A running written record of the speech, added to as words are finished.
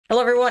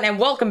Hello everyone, and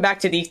welcome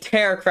back to the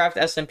Terracraft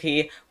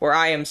SMP, where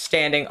I am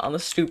standing on the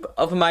stoop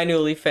of my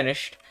newly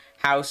finished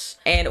house.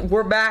 And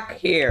we're back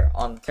here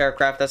on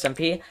Terracraft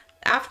SMP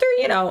after,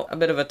 a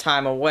bit of a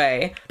time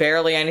away.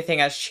 Barely anything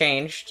has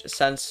changed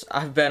since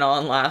I've been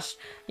on last.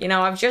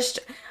 I've just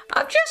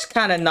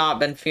kind of not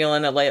been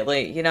feeling it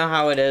lately. You know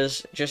how it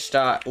is, just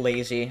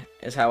lazy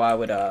is how I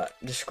would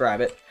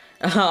describe it.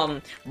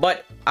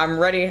 But I'm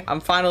ready.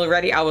 I'm finally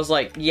ready. I was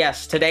like,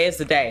 yes, today is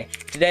the day.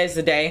 Today is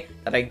the day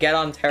that I get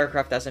on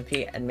Terracraft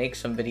SMP and make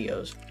some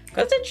videos.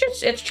 Because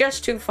it's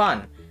just too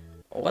fun.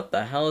 What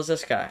the hell is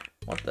this guy?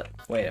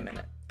 Wait a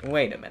minute.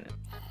 Wait a minute.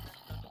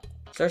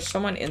 Is there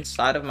someone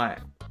inside of my...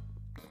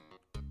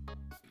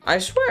 I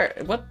swear,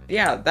 what?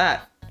 Yeah,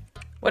 that.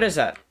 What is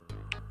that?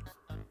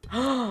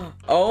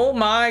 Oh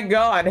my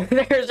god,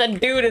 there's a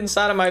dude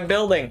inside of my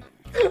building.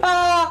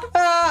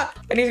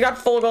 And he's got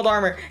full gold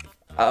armor.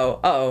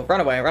 Uh-oh, run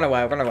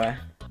away.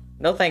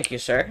 No thank you,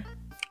 sir.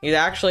 He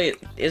actually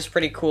is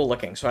pretty cool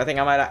looking, so I think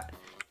I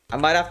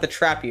might have to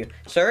trap you.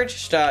 Sir,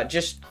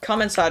 just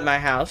come inside my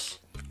house.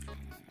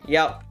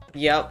 Yep.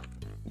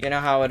 You know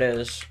how it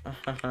is.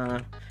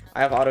 I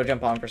have auto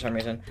jump on for some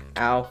reason.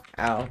 Ow,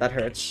 that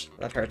hurts,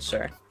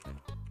 sir.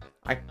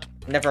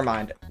 Never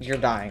mind, you're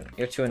dying.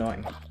 You're too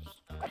annoying.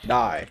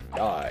 Die.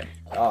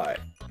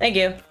 Thank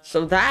you.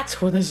 So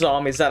that's one of the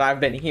zombies that I've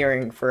been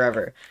hearing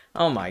forever.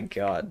 Oh my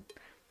god.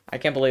 I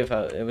can't believe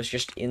it was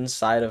just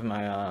inside of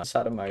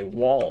my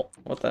wall.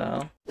 What the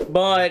hell?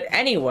 But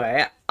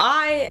anyway,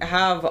 I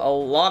have a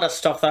lot of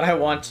stuff that I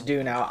want to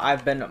do now.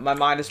 My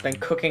mind has been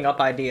cooking up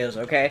ideas,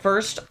 okay?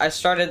 First, I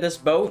started this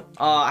boat.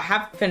 I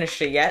haven't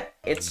finished it yet.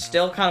 It's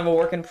still kind of a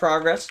work in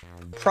progress.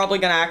 Probably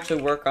gonna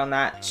actually work on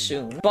that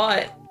soon.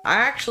 But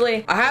I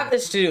have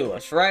this to-do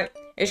list, right?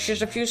 It's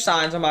just a few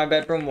signs on my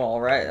bedroom wall,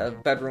 right? A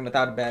bedroom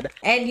without a bed.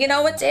 And,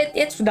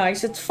 it's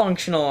nice, it's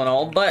functional and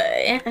all, but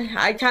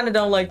I kind of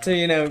don't like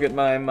to, get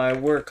my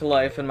work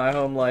life and my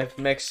home life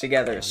mixed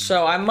together.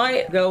 So I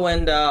might go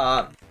and,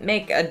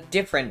 make a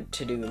different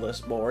to-do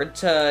list board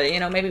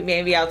to,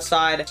 maybe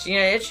outside.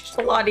 It's just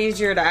a lot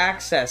easier to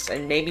access,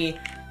 and maybe...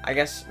 I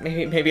guess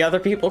maybe other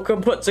people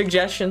could put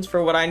suggestions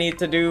for what I need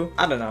to do.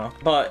 I don't know.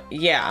 But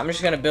yeah, I'm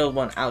just gonna build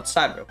one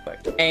outside real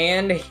quick.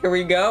 And here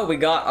we go. We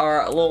got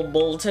our little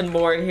bulletin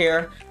board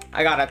here.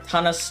 I got a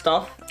ton of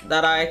stuff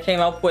that I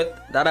came up with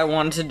that I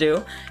wanted to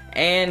do.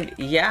 And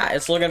yeah,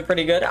 it's looking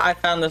pretty good. I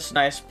found this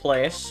nice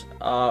place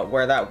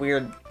where that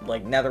weird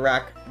like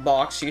netherrack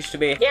box used to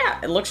be. Yeah,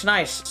 it looks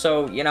nice.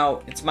 So,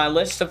 it's my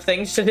list of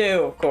things to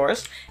do, of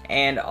course.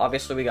 And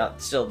obviously we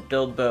got still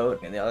build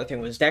boat, and the other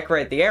thing was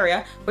decorate the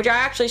area, which I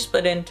actually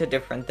split into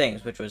different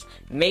things, which was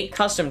make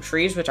custom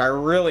trees, which I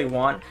really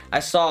want. I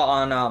saw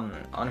on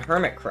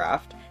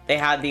Hermitcraft. They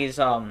had these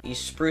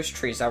spruce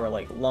trees that were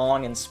like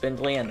long and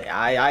spindly, and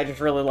I just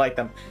really like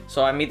them.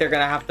 So I'm either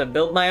gonna have to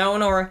build my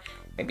own, or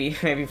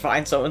maybe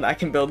find someone that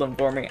can build them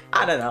for me.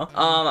 I don't know.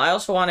 I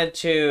also wanted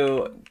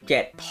to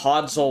get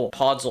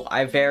podzol.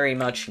 I very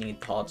much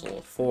need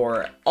podzol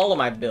for all of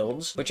my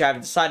builds, which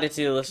I've decided to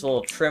do this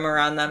little trim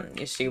around them.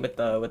 You see, with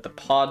the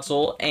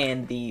podzol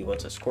and the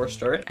coarse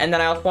dirt. And then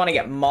I also want to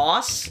get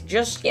moss.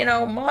 Just,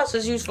 moss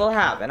is useful to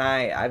have, and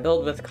I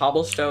build with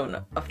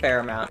cobblestone a fair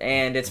amount,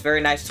 and it's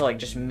very nice to like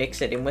just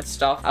mix it in with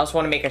stuff. I also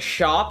want to make a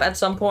shop at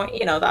some point.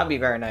 That'd be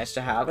very nice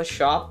to have a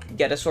shop.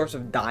 Get a source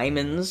of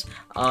diamonds.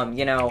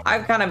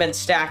 I've kind of been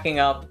stacking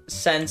up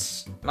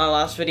since my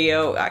last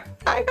video.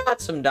 I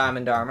got some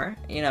diamond armor.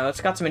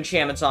 It's got some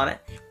enchantments on it.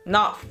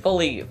 Not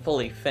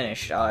fully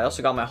finished. I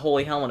also got my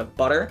holy helmet of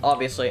butter.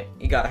 Obviously,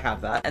 you gotta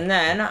have that. And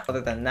then, other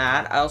than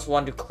that, I also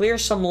wanted to clear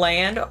some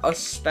land,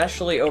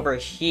 especially over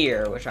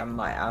here, which I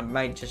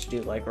might just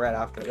do like right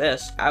after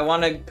this. I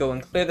want to go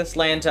and clear this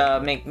land to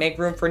make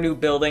room for new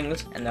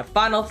buildings. And the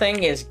final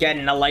thing is get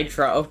an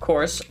elytra, of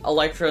course.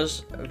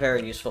 Elytra's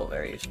very useful,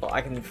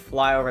 I can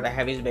fly over to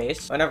Heavy's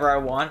base whenever I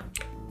want.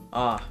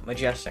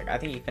 Majestic. I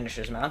think he finished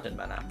his mountain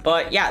by now.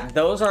 But yeah,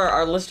 those are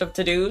our list of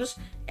to-dos,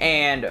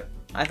 and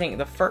I think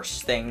the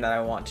first thing that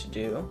I want to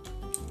do...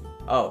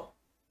 Oh.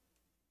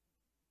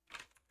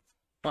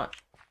 What?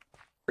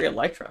 Free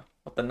elytra.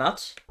 What the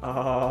nuts?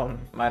 I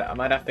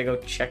might have to go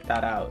check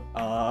that out.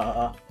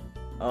 I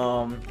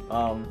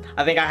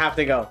think I have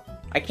to go.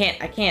 I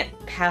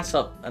can't pass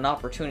up an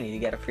opportunity to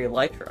get a free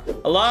elytra.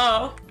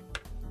 Hello?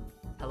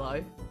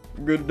 Hello?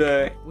 Good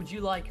day. Would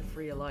you like a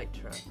free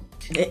elytra?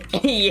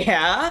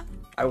 Yeah,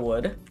 I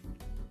would.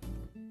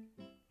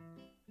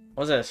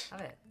 What's this?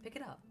 Have it. Pick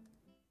it up.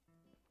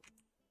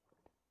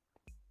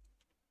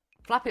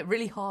 Flap it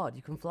really hard.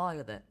 You can fly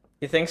with it.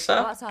 You think so?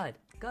 Go outside.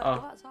 Go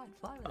outside.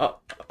 Fly with it. Oh,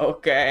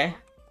 okay.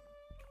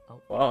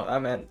 Oh. Whoa,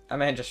 that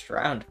man just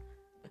drowned.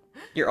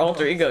 Your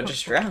alter ego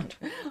just drowned.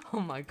 Oh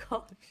my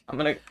gosh. I'm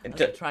gonna...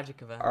 That's a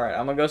tragic event. Alright,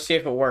 I'm gonna go see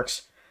if it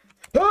works.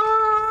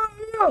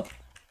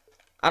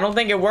 I don't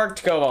think it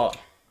worked, Cobalt.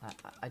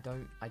 I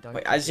don't.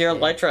 Wait, is your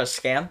elytra a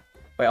scam?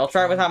 Wait, I'll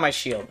try it without my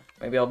shield.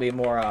 Maybe I'll be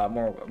more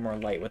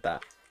light with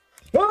that.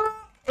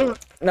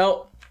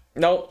 Nope,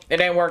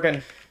 it ain't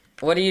working.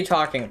 What are you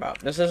talking about?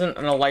 This isn't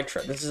an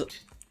elytra. This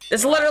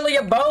is literally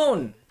a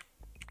bone.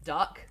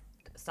 Duck,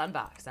 stand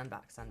back, stand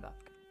back, stand back.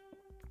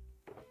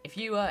 If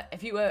you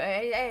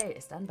hey,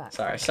 stand back.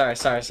 Sorry.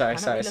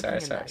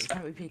 You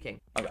can't be peeking.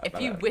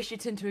 If you wish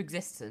it into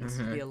existence,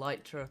 the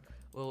elytra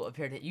will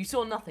appear in it. You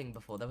saw nothing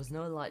before. There was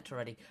no elytra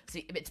already.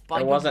 See, it's by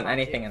there your wasn't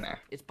magic, anything in there.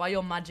 It's by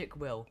your magic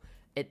will.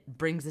 It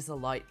brings this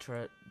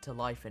elytra to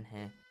life in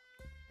here.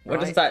 What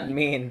does that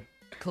mean?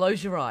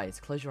 Close your eyes.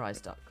 Close your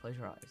eyes, Duck. Close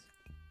your eyes.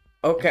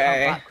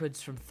 Okay. Count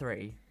backwards from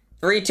 3.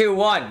 3, 2,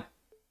 1.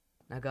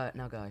 Now go.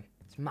 Now go.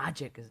 It's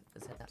magic.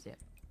 That's it.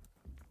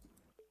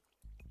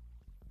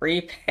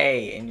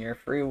 Repay in your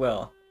free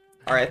will.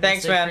 All right,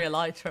 thanks, man. Free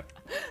elytra.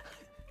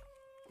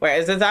 Wait,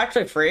 is this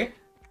actually free?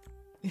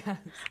 Yes.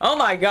 Oh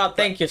my god,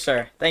 thank you,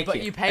 sir. Thank you.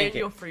 But you pay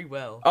your free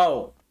will.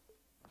 Oh.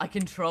 I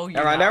control you.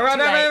 Never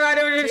mind.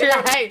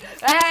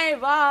 Hey,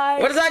 bye.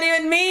 What does that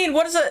even mean?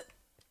 What is it?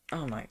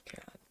 Oh my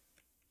god.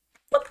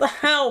 What the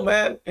hell,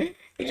 man? You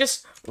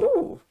just...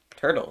 Ooh.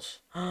 Turtles.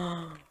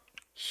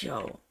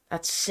 Yo,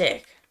 that's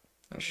sick.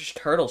 There's just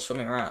turtles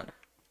swimming around.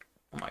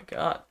 Oh my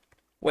god.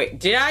 Wait,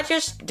 did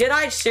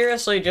I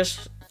seriously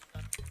just...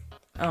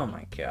 Oh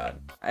my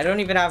god. I don't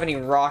even have any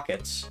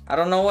rockets. I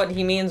don't know what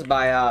he means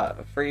by,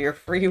 for your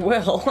free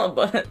will,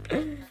 but...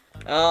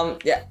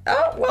 yeah.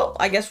 Oh, well,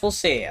 I guess we'll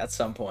see at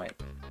some point.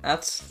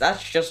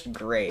 That's just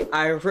great.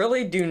 I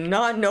really do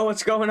not know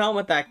what's going on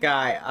with that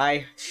guy.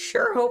 I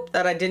sure hope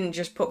that I didn't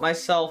just put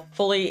myself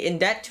fully in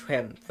debt to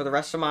him for the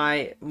rest of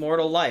my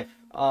mortal life.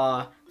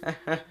 Well,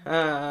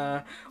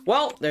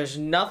 there's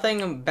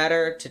nothing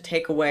better to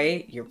take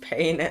away your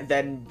pain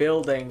than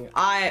building.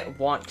 I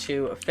want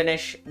to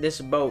finish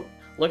this boat.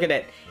 Look at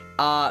it.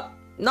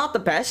 Not the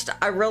best.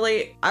 I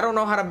don't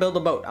know how to build a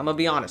boat, I'm gonna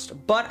be honest.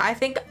 But I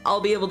think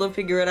I'll be able to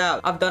figure it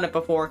out. I've done it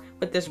before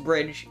with this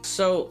bridge.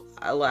 So,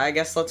 I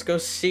guess let's go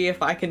see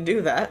if I can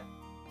do that.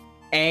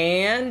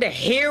 And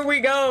here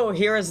we go.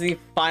 Here is the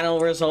final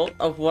result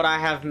of what I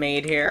have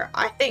made here.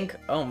 I think,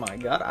 oh my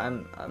god,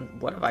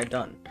 what have I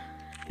done?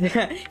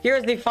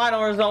 Here's the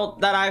final result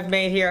that I've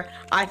made here.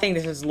 I think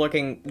this is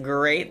looking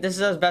great. This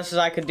is as best as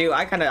I could do.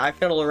 I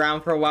fiddled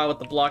around for a while with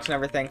the blocks and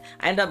everything.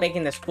 I ended up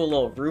making this cool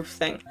little roof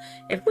thing.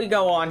 If we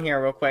go on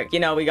here real quick, you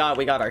know, we got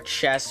our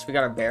chests, we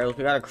got our barrels,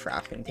 we got a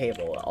crafting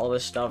table, all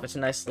this stuff. It's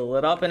nicely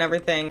lit up and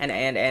everything.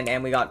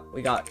 And we got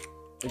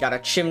a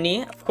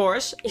chimney, of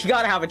course. You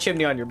gotta have a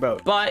chimney on your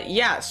boat. But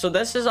yeah, so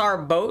this is our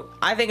boat.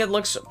 I think it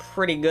looks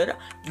pretty good.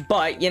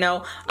 But you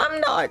know, I'm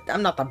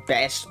not the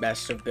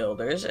best of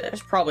builders.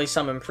 There's probably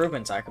some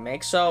improvements I can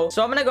make. So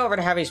I'm gonna go over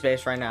to Heavy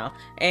Space right now,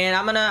 and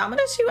I'm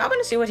gonna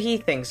see what he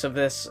thinks of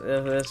this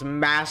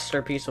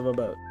masterpiece of a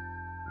boat.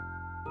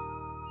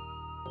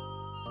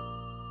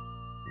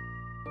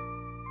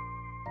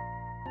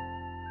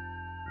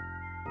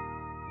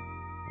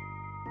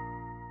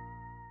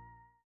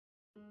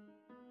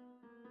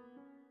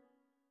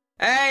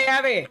 Hey,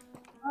 Abby.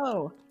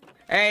 Oh.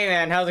 Hey,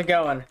 man. How's it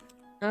going?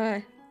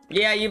 Hi.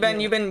 Yeah, you've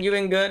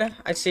been good.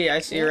 I see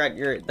you're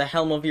at the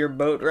helm of your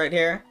boat right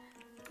here.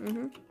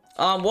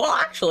 Well,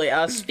 actually,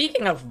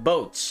 speaking of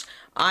boats,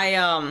 I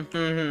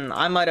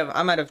might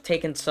have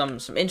taken some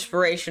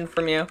inspiration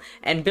from you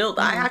and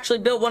I actually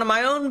built one of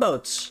my own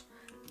boats.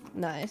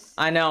 Nice.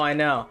 I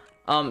know.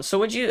 So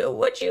would you,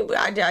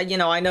 you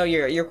know, I know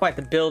you're quite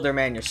the builder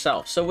man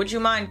yourself. So would you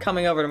mind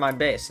coming over to my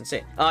base and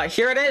see?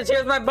 Here it is.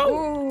 Here's my boat.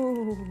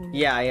 Ooh.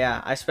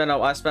 Yeah. I spent a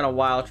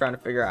while trying to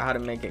figure out how to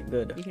make it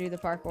good. You can do the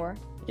parkour.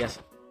 Yes.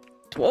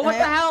 Well, what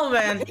the hell,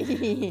 man?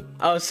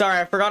 Oh, sorry.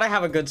 I forgot I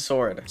have a good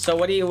sword. So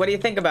what do you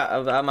think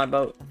about my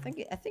boat? I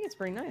think it's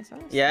pretty nice,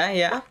 honestly.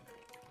 Yeah.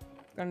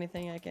 Got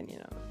anything I can, you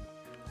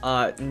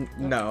know?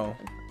 No.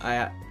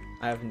 I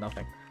have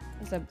nothing.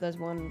 Except there's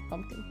one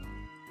pumpkin.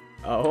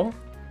 Oh.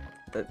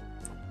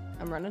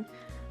 I'm running.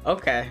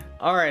 Okay.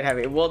 All right,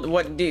 Heavy. Well,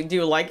 what do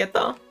you like it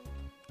though?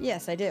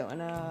 Yes, I do.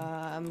 And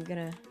I'm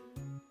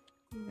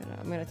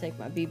gonna take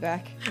my bee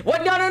back.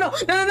 What? No!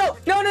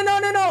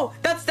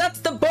 That's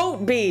the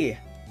boat bee.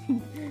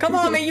 Come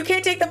on, man. You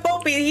can't take the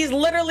boat bee.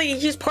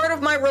 He's part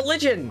of my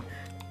religion.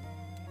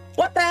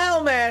 What the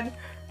hell, man?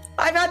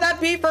 I've had that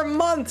bee for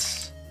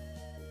months.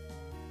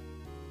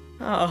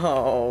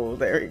 Oh,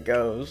 there he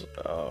goes.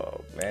 Oh,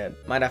 man.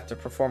 Might have to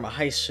perform a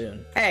heist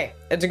soon. Hey,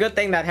 it's a good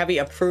thing that Heavy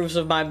approves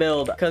of my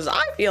build, because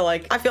I feel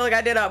like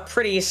I did a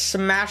pretty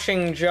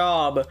smashing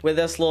job with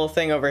this little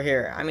thing over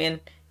here. I mean,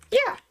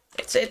 yeah,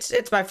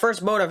 it's my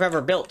first boat I've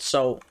ever built,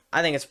 so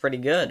I think it's pretty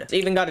good. It's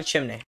even got a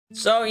chimney.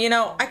 So, you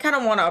know, I kind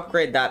of want to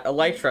upgrade that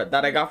elytra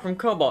that I got from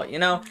Cobalt, you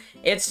know?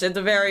 It's a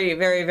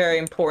very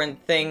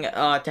important thing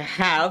to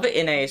have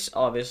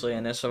obviously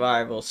in a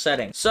survival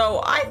setting. So,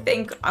 I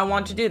think I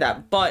want to do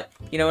that. But,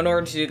 you know, in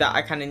order to do that,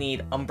 I kind of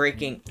need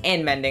unbreaking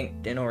and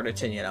mending in order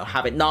to, you know,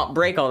 have it not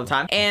break all the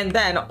time. And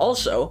then,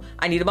 also,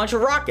 I need a bunch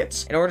of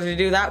rockets. In order to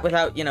do that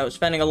without, you know,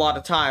 spending a lot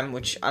of time,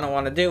 which I don't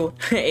want to do,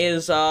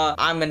 is,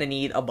 I'm gonna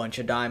need a bunch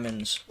of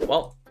diamonds.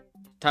 Well,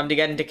 time to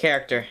get into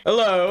character.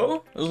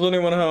 Hello? Is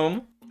anyone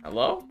home?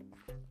 Hello?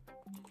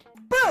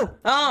 Boo!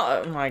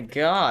 Oh my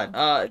god.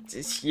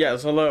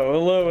 Yes,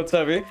 hello, what's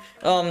Heavy?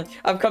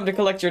 I've come to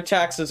collect your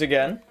taxes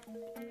again.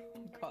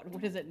 God,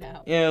 What is it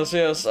now? Yes,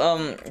 yes.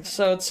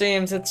 So it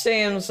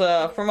seems,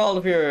 from all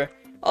of your,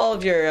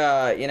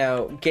 you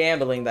know,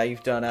 gambling that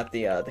you've done at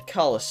the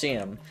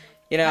Coliseum,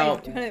 you know.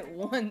 I've done it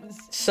once.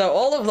 So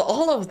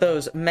all of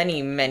those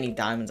many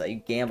diamonds that you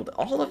gambled,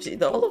 all of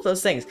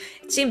those things,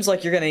 it seems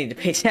like you're gonna need to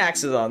pay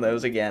taxes on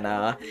those again.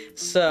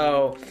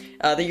 So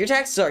your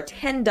taxes are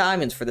 10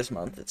 diamonds for this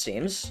month, it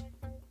seems.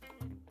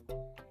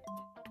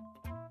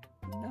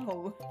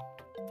 No.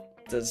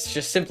 That's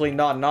just simply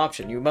not an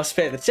option. You must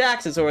pay the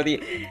taxes, or the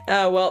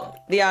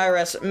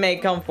IRS may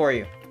come for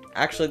you.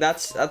 Actually,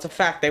 that's a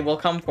fact. They will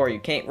come for you.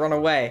 Can't run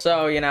away.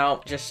 So, you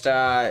know, just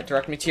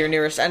direct me to your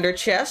nearest ender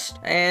chest,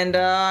 and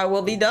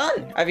we'll be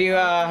done. Have you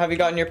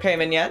gotten your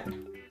payment yet?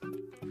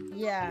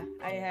 Yeah,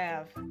 I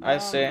have. I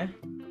see.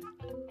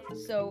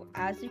 So,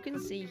 as you can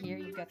see here,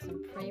 you've got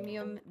some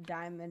premium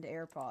diamond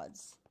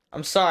AirPods.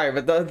 I'm sorry,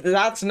 but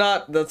that's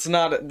not.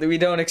 We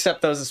don't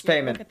accept those as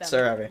payment,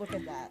 Sir Heavy. Look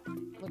at that.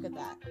 Look at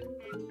that.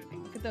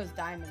 Look at those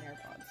diamond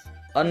AirPods.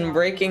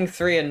 Unbreaking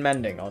 3 and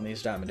mending on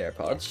these diamond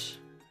AirPods.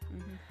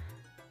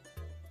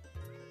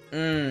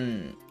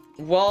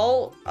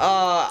 Well,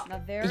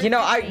 you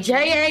know,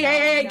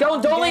 hey,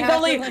 don't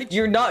leave.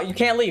 You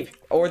can't leave,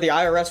 or the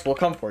IRS will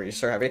come for you,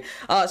 Sir Heavy.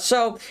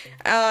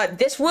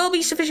 This will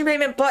be sufficient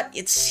payment, but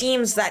it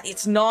seems that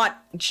it's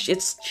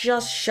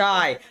just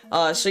shy.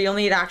 So you'll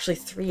need actually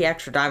 3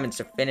 extra diamonds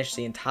to finish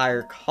the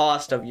entire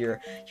cost of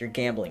your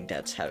gambling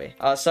debts, Heavy.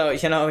 So,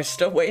 you know,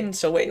 still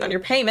waiting on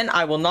your payment.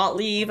 I will not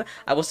leave.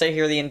 I will stay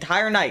here the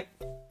entire night.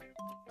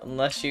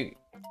 Unless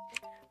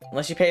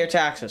you pay your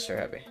taxes, Sir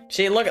Heavy.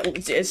 See, look,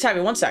 it's Heavy,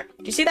 one sec.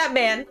 Do you see that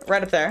man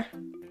right up there?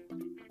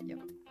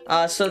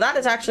 Yep. So that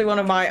is actually one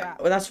of my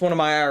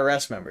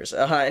IRS members.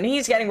 And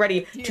he's getting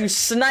ready to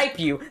snipe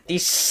you the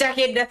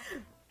second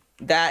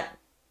that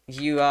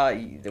you,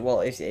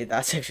 well,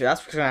 that's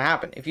what's gonna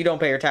happen if you don't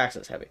pay your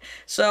taxes, Heavy.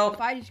 So...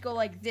 If I just go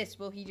like this,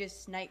 will he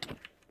just snipe me?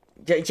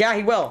 Yeah,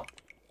 he will.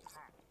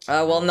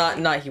 Well,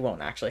 he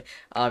won't, actually.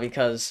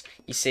 Because,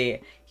 you see,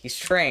 he's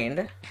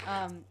trained.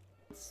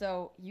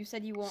 So, you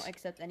said you won't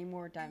accept any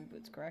more diamond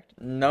boots, correct?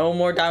 No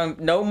more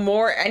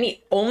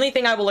only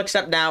thing I will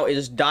accept now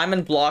is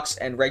diamond blocks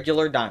and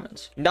regular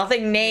diamonds.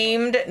 Nothing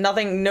named,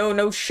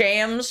 no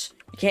shams.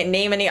 You can't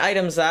name any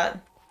items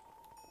that.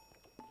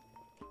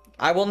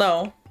 I will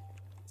know.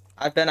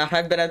 I've been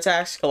a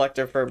tax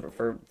collector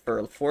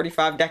for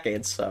 45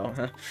 decades, so,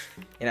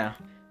 you know.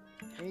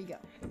 There you go.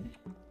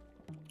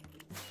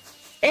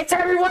 It's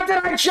everyone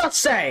that I just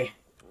say!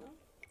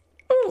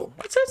 Ooh,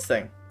 what's this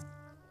thing?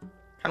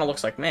 Kind of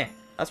looks like me.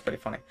 That's pretty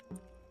funny.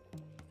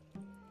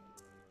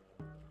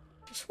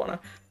 Just wanna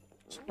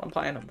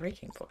buy an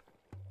unbreaking book.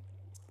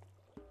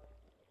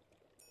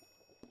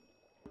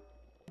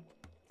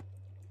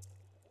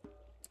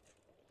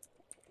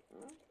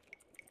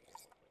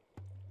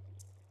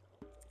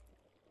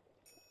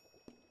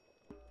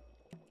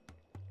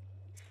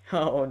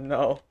 Oh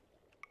no.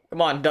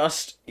 Come on,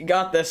 Dust. You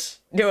got this.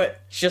 Do it.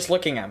 He's just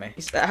looking at me.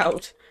 He's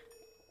out.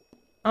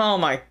 Oh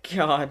my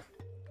god.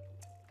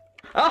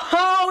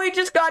 Oh, he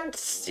just got,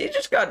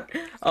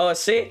 oh,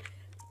 see?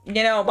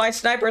 You know, my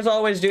snipers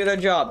always do their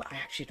job. I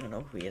actually don't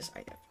know who he is.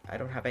 I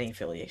don't have any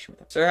affiliation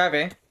with him. Sir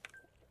Heavy?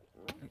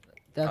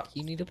 Duck,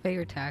 you need to pay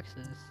your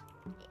taxes.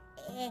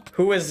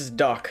 Who is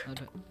Duck?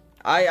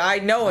 I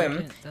know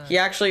him. He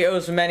actually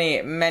owes many.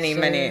 I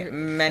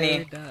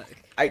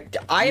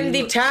am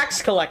the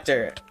tax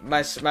collector,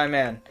 my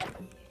man.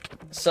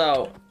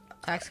 So.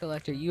 Tax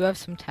collector, you have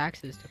some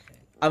taxes to pay.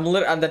 I'm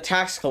the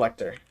tax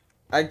collector.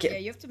 Yeah,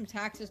 you have some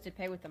taxes to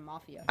pay with the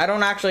mafia. I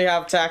don't actually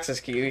have taxes,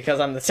 Q,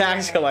 because I'm the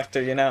tax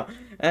collector, you know.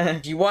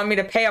 Do you want me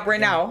to pay up right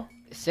now?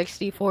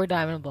 64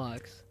 diamond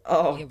blocks.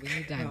 Oh, yeah, we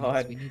need diamonds.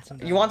 God. We need some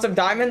diamonds. You want some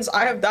diamonds?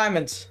 I have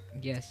diamonds.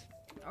 Yes.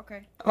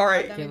 Okay. All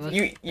right,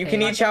 you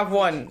can each have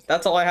one.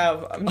 That's all I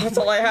have. That's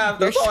all I have.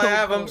 That's all I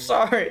have. I'm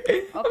sorry.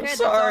 Okay, I'm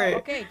sorry.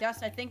 Okay,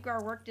 Dust, I think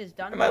our work is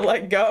done. Am I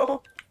let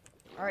go?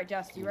 All right,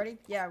 Dust, you ready?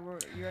 Yeah,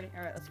 you ready?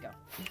 All right, let's go.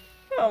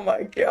 Oh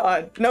my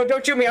god. No,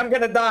 don't shoot me. I'm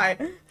gonna die.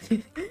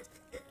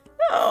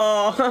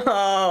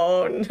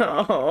 Oh,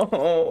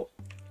 no.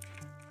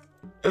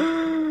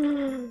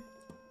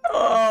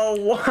 Oh,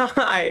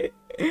 why?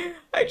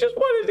 I just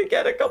wanted to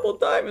get a couple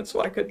diamonds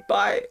so I could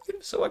buy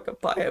an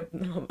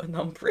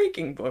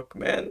unbreaking book,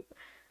 man.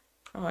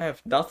 Oh, I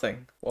have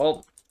nothing.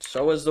 Well,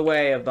 so is the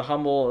way of the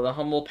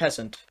humble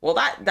peasant. Well,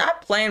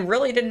 that plan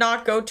really did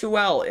not go too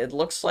well. It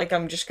looks like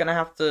I'm just gonna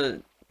have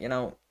to, you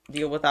know,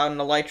 deal without an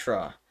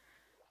elytra.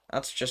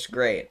 That's just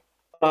great.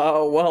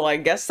 Oh, well, I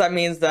guess that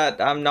means that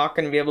I'm not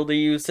going to be able to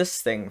use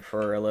this thing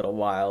for a little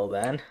while,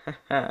 then.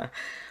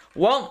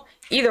 Well,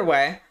 either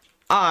way,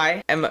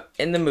 I am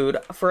in the mood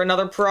for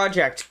another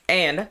project,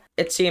 and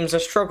it seems a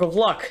stroke of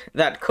luck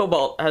that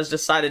Cobalt has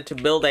decided to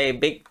build a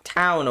big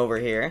town over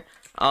here.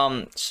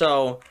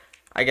 So,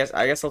 I guess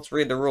let's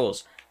read the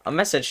rules. A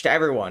message to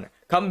everyone.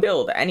 Come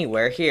build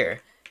anywhere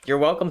here. You're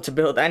welcome to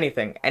build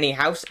anything, any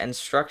house and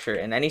structure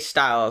in any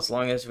style, as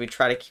long as we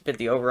try to keep it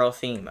the overall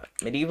theme.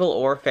 Medieval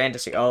or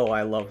fantasy. Oh,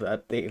 I love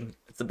that theme.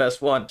 It's the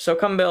best one. So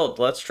come build.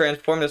 Let's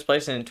transform this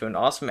place into an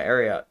awesome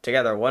area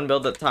together, one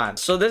build at a time.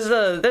 So this is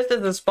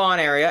the spawn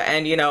area,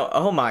 and you know,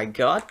 oh my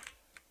god,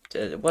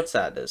 what's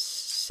that?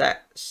 This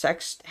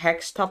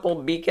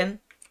hextuple beacon.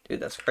 Dude,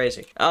 that's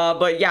crazy.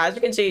 But yeah, as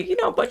you can see, you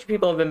know, a bunch of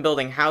people have been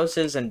building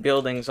houses and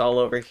buildings all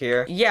over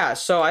here. Yeah,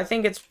 so I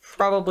think it's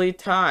probably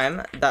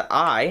time that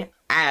I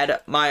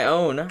add my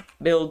own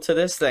build to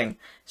this thing.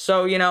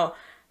 So, you know,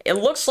 it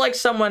looks like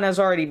someone has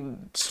already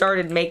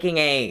started making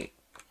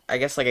I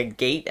guess like a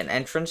gate, an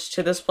entrance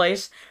to this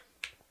place.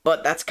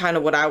 But that's kind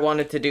of what I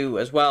wanted to do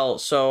as well.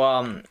 So,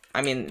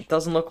 I mean, it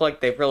doesn't look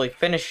like they've really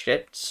finished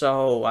it.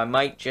 So I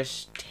might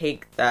just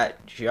take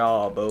that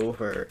job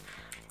over.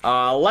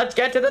 Let's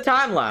get to the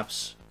time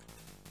lapse.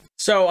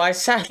 So I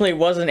sadly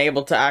wasn't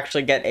able to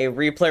actually get a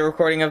replay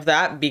recording of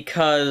that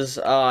because,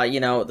 you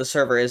know, the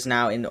server is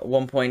now in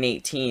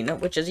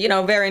 1.18, which is, you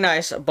know, very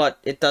nice, but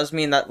it does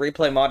mean that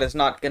replay mod is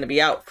not going to be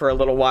out for a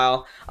little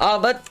while.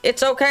 But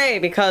it's okay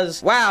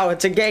because, wow,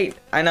 it's a gate.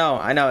 I know,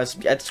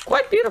 it's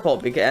quite beautiful,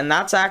 and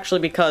that's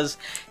actually because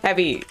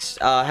Heavy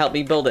helped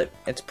me build it.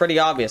 It's pretty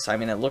obvious. I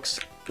mean, it looks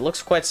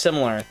quite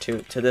similar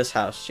to this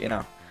house, you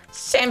know.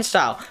 Same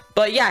style.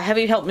 But yeah,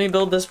 Heavy helped me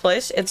build this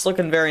place. It's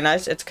looking very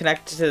nice. It's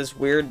connected to this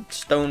weird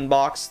stone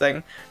box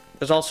thing.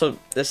 There's also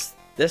this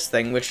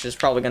thing, which is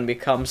probably going to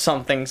become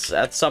something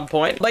at some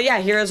point. But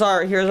yeah, here's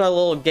our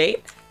little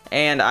gate.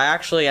 And I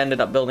actually ended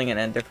up building it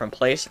in a different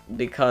place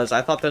because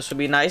I thought this would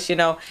be nice. You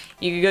know,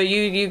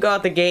 you go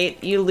out the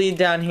gate, you lead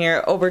down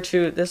here over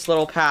to this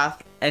little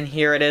path, and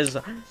here it is.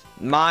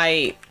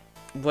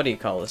 What do you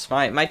call this?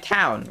 My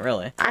town,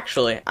 really.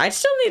 Actually, I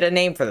still need a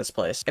name for this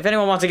place. If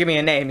anyone wants to give me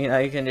a name, you know,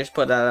 you can just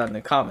put that out in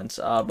the comments.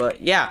 But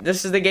yeah,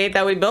 this is the gate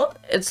that we built.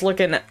 It's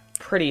looking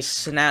pretty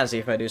snazzy,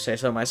 if I do say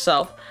so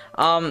myself.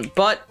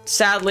 But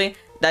sadly,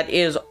 that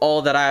is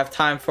all that I have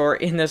time for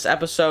in this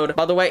episode.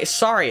 By the way,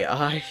 sorry,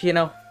 you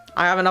know,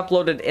 I haven't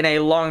uploaded in a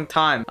long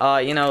time.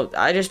 You know,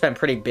 I just been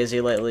pretty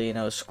busy lately, you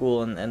know,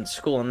 school and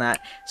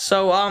that.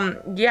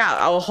 So, yeah,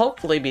 I'll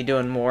hopefully be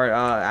doing more,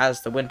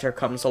 as the winter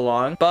comes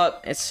along.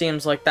 But it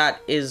seems like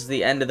that is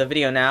the end of the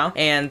video now.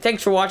 And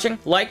thanks for watching.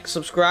 Like,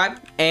 subscribe,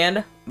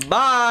 and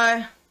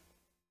bye!